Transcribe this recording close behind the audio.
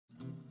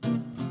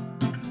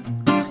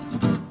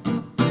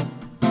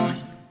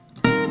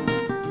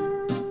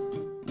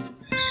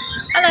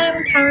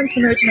Karen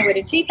from Original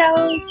Wedding Tea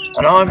Towels.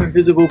 And I'm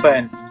Invisible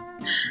Ben.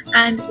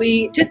 And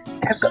we just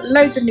have got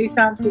loads of new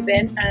samples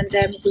in, and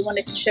we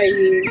wanted to show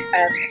you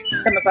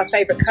some of our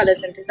favourite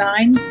colours and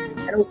designs,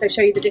 and also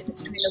show you the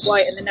difference between the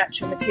white and the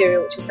natural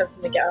material, which is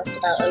something we get asked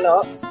about a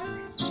lot,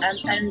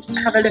 and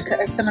have a look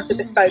at some of the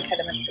bespoke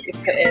elements that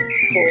we've put in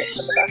for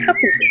some of our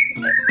couples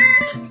recently.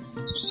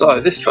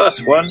 So this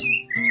first one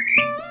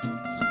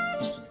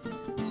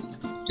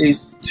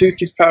is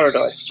Tuki's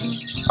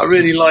Paradise. I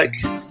really like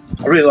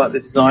the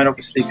design,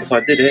 obviously, because I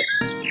did it,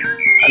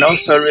 and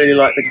also really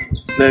like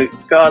the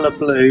Gala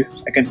blue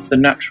against the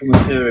natural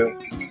material. I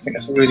think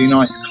that's a really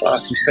nice,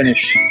 classy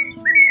finish.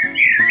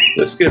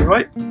 Looks good,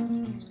 right?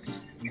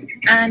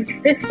 And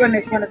this one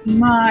is one of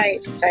my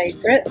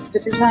favourites. The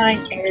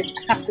design is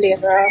Happily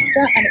Ever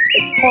After, and it's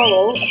the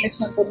coral, and this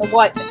one's on the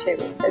white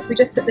material. So if we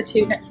just put the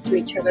two next to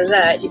each other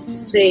there, you can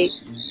see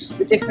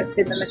the difference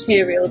in the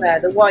material there.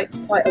 The white's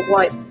quite a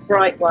white,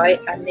 bright white,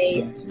 and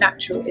the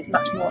natural is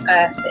much more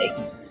earthy.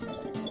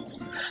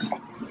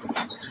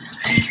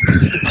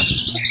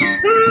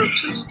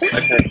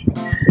 Okay.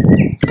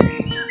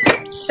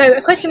 So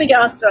a question we get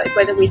asked a lot is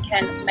whether we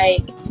can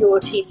make your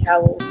tea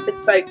towel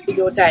bespoke for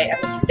your day, and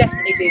we can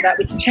definitely do that.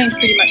 We can change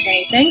pretty much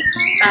anything.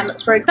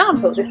 For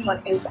example, this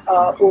one is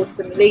our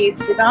autumn leaves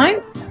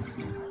design,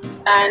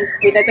 and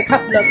there's a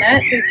couple on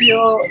there, so if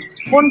you're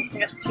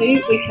wanting us to,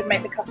 we can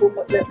make the couple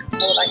look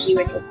more like you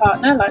and your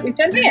partner, like we've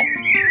done here.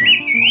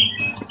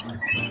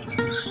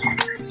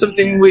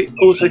 Something we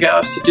also get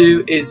asked to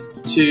do is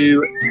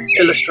to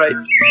illustrate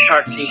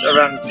characters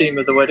around the theme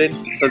of the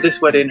wedding. So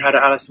this wedding had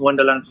an Alice in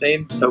Wonderland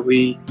theme, so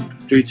we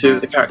drew two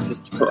of the characters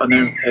to put on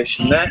their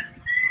invitation there.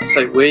 I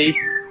say we,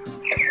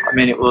 I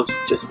mean it was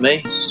just me,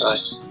 so.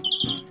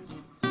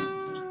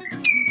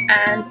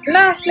 And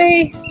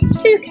lastly,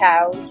 two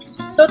cows.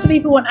 Lots of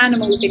people want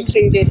animals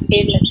included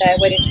in their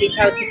wedding tea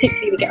towels,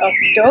 particularly we get asked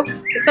for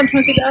dogs, but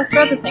sometimes we get asked for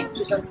other things.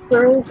 We've done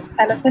squirrels,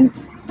 elephants,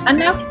 and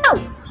now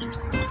cows.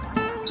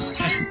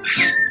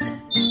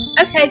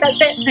 Okay, that's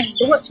it. Thanks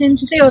for watching.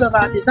 To see all of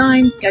our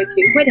designs, go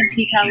to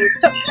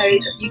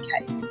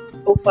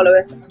weddingteatowels.co.uk or follow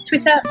us on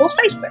Twitter or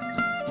Facebook.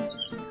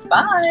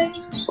 Bye!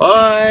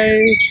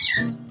 Bye!